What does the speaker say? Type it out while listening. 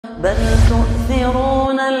بل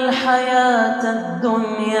تؤثرون الحياة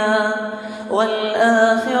الدنيا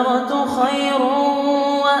والآخرة خير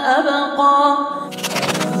وأبقى.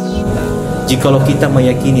 Jikalau kita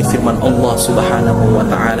meyakini firman Allah Subhanahu wa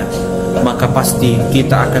Ta'ala, maka pasti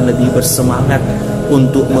kita akan lebih bersemangat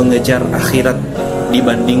untuk mengejar akhirat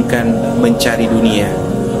dibandingkan mencari dunia.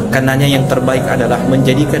 Karenanya yang terbaik adalah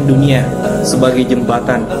menjadikan dunia sebagai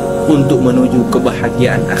jembatan untuk menuju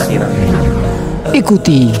kebahagiaan akhirat.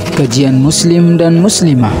 Ikuti kajian Muslim dan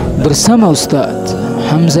Muslimah bersama Ustaz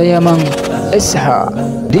Hamzah Yamang SH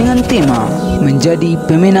dengan tema Menjadi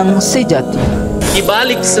Pemenang Sejati. Di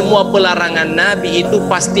balik semua pelarangan Nabi itu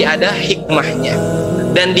pasti ada hikmahnya.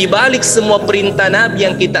 Dan di balik semua perintah Nabi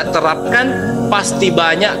yang kita terapkan, pasti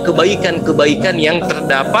banyak kebaikan-kebaikan yang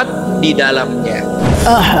terdapat di dalamnya.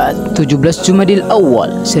 Ahad 17 Jumadil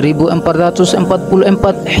Awal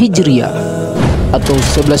 1444 Hijriah atau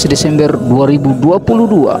 11 Desember 2022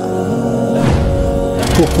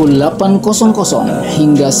 pukul 8.00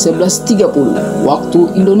 hingga 11.30 waktu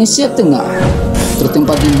Indonesia Tengah,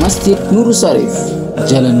 bertempat di Masjid Nurul Sarif,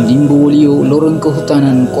 Jalan Limbo Wolio, Lorong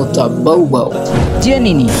Kehutanan, Kota Baubau. Kajian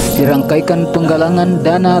ini dirangkaikan penggalangan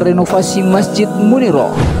dana renovasi Masjid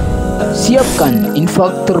Munirah. Siapkan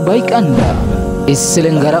infak terbaik Anda.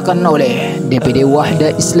 Diselenggarakan oleh DPD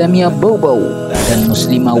Wahda Islamiyah Baubau dan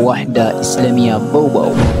Muslimah Wahda Islamiyah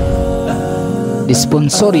Baubau.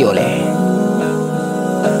 Disponsori oleh